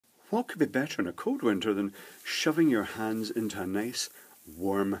what could be better in a cold winter than shoving your hands into a nice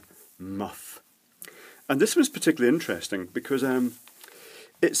warm muff? And this was particularly interesting because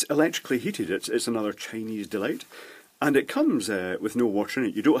it's electrically heated. It's another Chinese delight. And it comes with no water in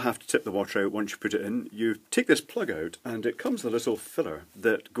it. You don't have to tip the water out once you put it in. You take this plug out and it comes with a little filler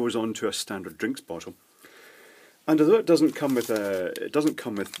that goes onto a standard drinks bottle. And although it doesn't come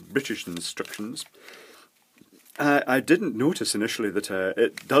with British instructions, I didn't notice initially that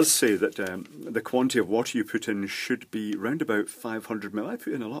it does say that the quantity of water you put in should be round about 500 ml. I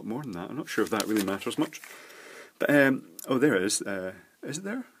put in a lot more than that. I'm not sure if that really matters much. But, oh, there it is. Is it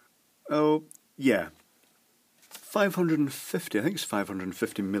there? Oh, yeah. 550, I think it's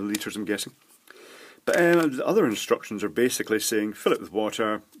 550 millilitres, I'm guessing. But the other instructions are basically saying fill it with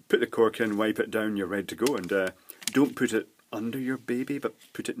water, put the cork in, wipe it down, you're ready to go, and don't put it under your baby, but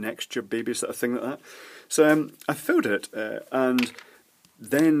put it next to your baby, sort of thing like that. So I filled it, and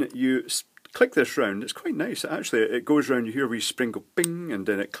then you click this round. It's quite nice. Actually, it goes round, you hear a wee spring go bing, and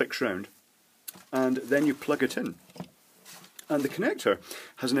then it clicks round, and then you plug it in. And the connector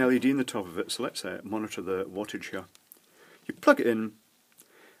has an LED in the top of it, so let's monitor the wattage here. You plug it in,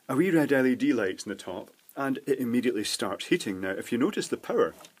 a wee red LED light's in the top, and it immediately starts heating. Now, if you notice the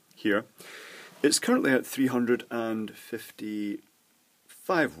power here, it's currently at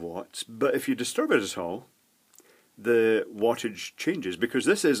 355 watts, but if you disturb it at all, the wattage changes, because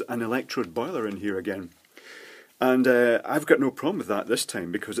this is an electrode boiler in here again. And I've got no problem with that this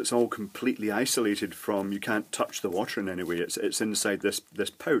time, because it's all completely isolated from, you can't touch the water in any way, it's inside this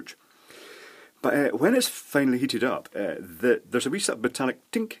pouch. But when it's finally heated up, there's a wee sort of metallic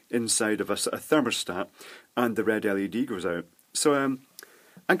tink inside of a sort of thermostat, and the red LED goes out. So I'm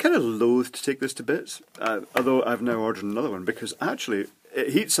kind of loath to take this to bits, although I've now ordered another one, because actually it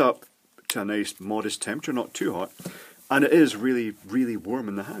heats up to a nice modest temperature, not too hot. And it is really, really warm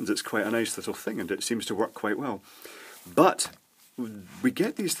in the hands. It's quite a nice little thing, and it seems to work quite well. But we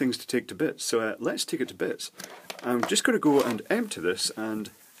get these things to take to bits, so let's take it to bits. I'm just going to go and empty this and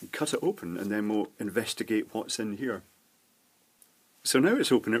cut it open, and then we'll investigate what's in here. So now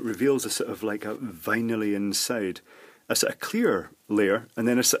it's open, it reveals a sort of like a vinyl inside, a sort of clear layer, and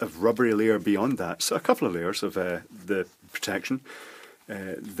then a sort of rubbery layer beyond that. So a couple of layers of the protection,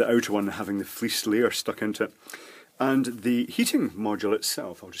 the outer one having the fleece layer stuck into it. And the heating module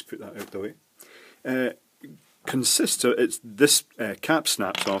itself, I'll just put that out the way, consists of, this cap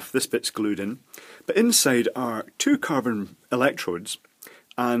snaps off, this bit's glued in, but inside are 2 carbon electrodes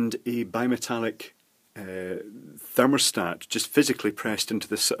and a bimetallic thermostat just physically pressed into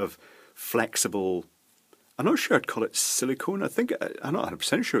this sort of flexible, I'm not sure I'd call it silicone, I'm not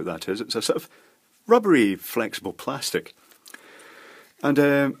 100% sure what that is, it's a sort of rubbery flexible plastic. And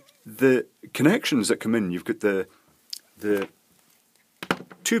the connections that come in, you've got the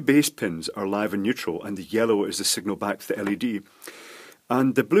 2 base pins are live and neutral, and the yellow is the signal back to the LED.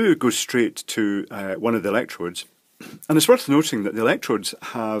 And the blue goes straight to one of the electrodes. And it's worth noting that the electrodes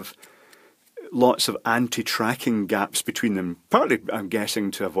have lots of anti-tracking gaps between them, partly, I'm guessing,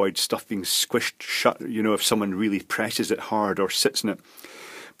 to avoid stuff being squished shut, you know, if someone really presses it hard or sits in it.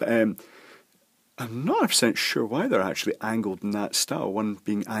 But I'm not 100% sure why they're actually angled in that style, one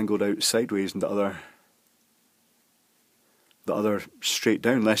being angled out sideways and the other straight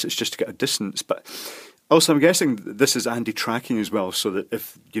down, unless it's just to get a distance. But also I'm guessing this is anti-tracking as well, so that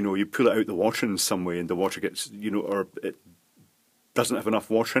if, you know, you pull it out the water in some way and the water gets, you know, or it doesn't have enough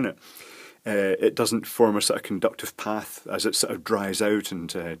water in it, it doesn't form a sort of conductive path as it sort of dries out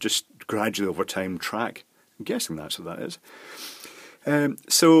and just gradually over time track. I'm guessing that's what that is.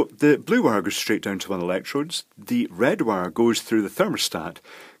 So the blue wire goes straight down to one of the electrodes, the red wire goes through the thermostat,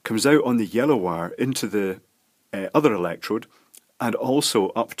 comes out on the yellow wire into the other electrode, and also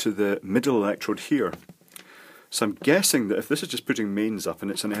up to the middle electrode here. So I'm guessing that if this is just putting mains up and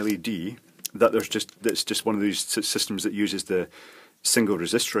it's an LED, that it's just one of these systems that uses the single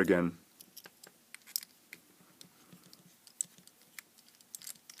resistor again.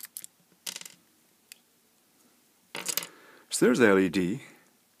 So there's the LED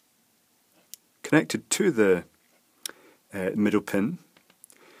connected to the middle pin.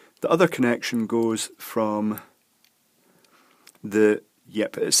 The other connection goes from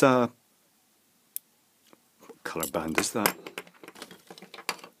it's a, what colour band is that?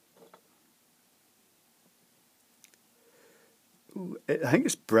 I think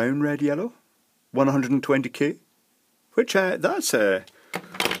it's brown, red, yellow, 120k, which that's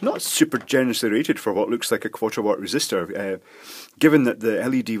not super generously rated for what looks like a quarter-watt resistor. Given that the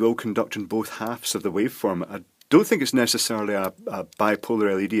LED will conduct in both halves of the waveform, I don't think it's necessarily a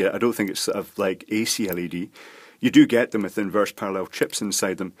bipolar LED. I don't think it's sort of like AC LED. You do get them with inverse parallel chips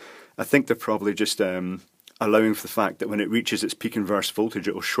inside them. I think they're probably just allowing for the fact that when it reaches its peak inverse voltage,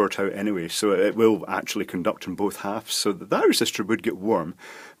 it will short out anyway, so it will actually conduct in both halves, so that resistor would get warm.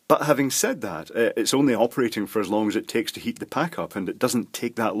 But having said that, it's only operating for as long as it takes to heat the pack up, and it doesn't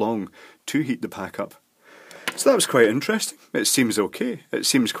take that long to heat the pack up. So that was quite interesting. It seems okay. It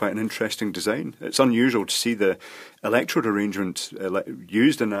seems quite an interesting design. It's unusual to see the electrode arrangement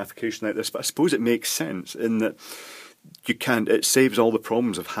used in an application like this, but I suppose it makes sense in that it saves all the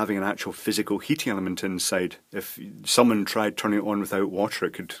problems of having an actual physical heating element inside. If someone tried turning it on without water,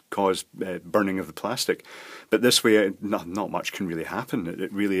 it could cause burning of the plastic. But this way, not much can really happen.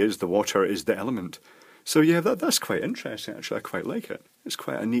 It really is, the water is the element. So yeah, that's quite interesting, actually. I quite like it. It's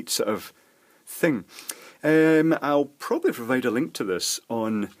quite a neat sort of thing. I'll probably provide a link to this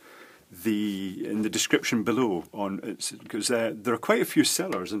in the description below, because there are quite a few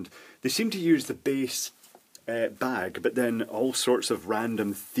sellers, and they seem to use the base bag, but then all sorts of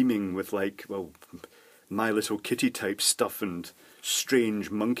random theming with, like, well, My Little Kitty type stuff and strange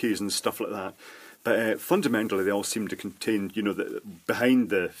monkeys and stuff like that. But fundamentally, they all seem to contain, you know, behind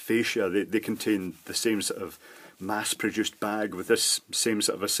the fascia, they contain the same sort of mass-produced bag with this same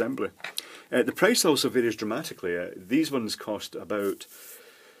sort of assembly. The price also varies dramatically. These ones cost about,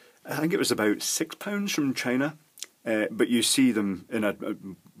 I think it was about £6 from China. But you see them in a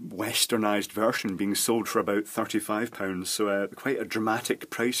westernised version being sold for about £35, so quite a dramatic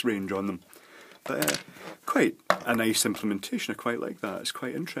price range on them. But quite a nice implementation, I quite like that. It's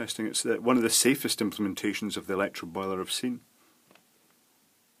quite interesting. It's one of the safest implementations of the electrode boiler I've seen.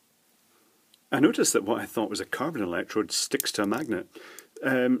 I noticed that what I thought was a carbon electrode sticks to a magnet.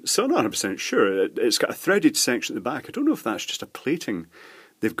 So I'm not 100% sure. It's got a threaded section at the back. I don't know if that's just a plating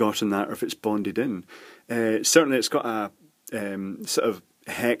they've got in that, or if it's bonded in. Certainly it's got a sort of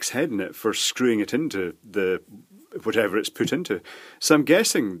hex head in it for screwing it into whatever it's put into. So I'm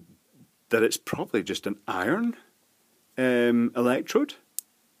guessing that it's probably just an iron electrode.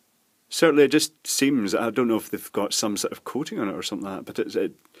 Certainly it just seems, I don't know if they've got some sort of coating on it or something like that,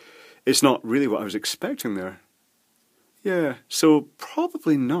 but it's not really what I was expecting there. Yeah, so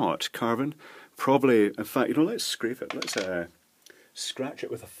probably not carbon. Probably, in fact, you know, let's scrape it. Let's scratch it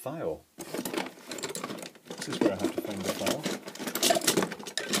with a file. This is where I have to find the file.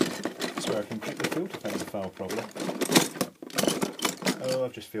 This is where I completely failed to find the file, probably. Oh,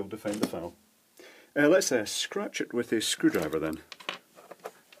 I've just failed to find the file. Let's scratch it with a screwdriver then.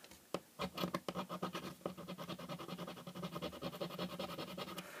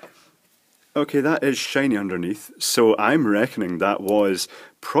 Okay, that is shiny underneath, so I'm reckoning that was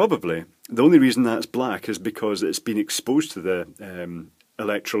probably, the only reason that's black is because it's been exposed to the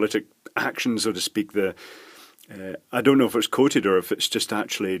electrolytic action, so to speak. I don't know if it's coated or if it's just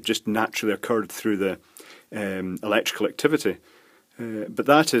naturally occurred through the electrical activity. But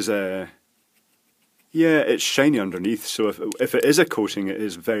that is yeah, it's shiny underneath, so if it is a coating, it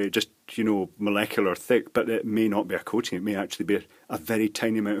is very just, you know, molecular thick, but it may not be a coating, it may actually be a very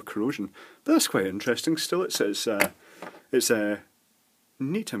tiny amount of corrosion. But that's quite interesting still. It's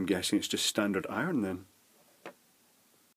neat. I'm guessing it's just standard iron then.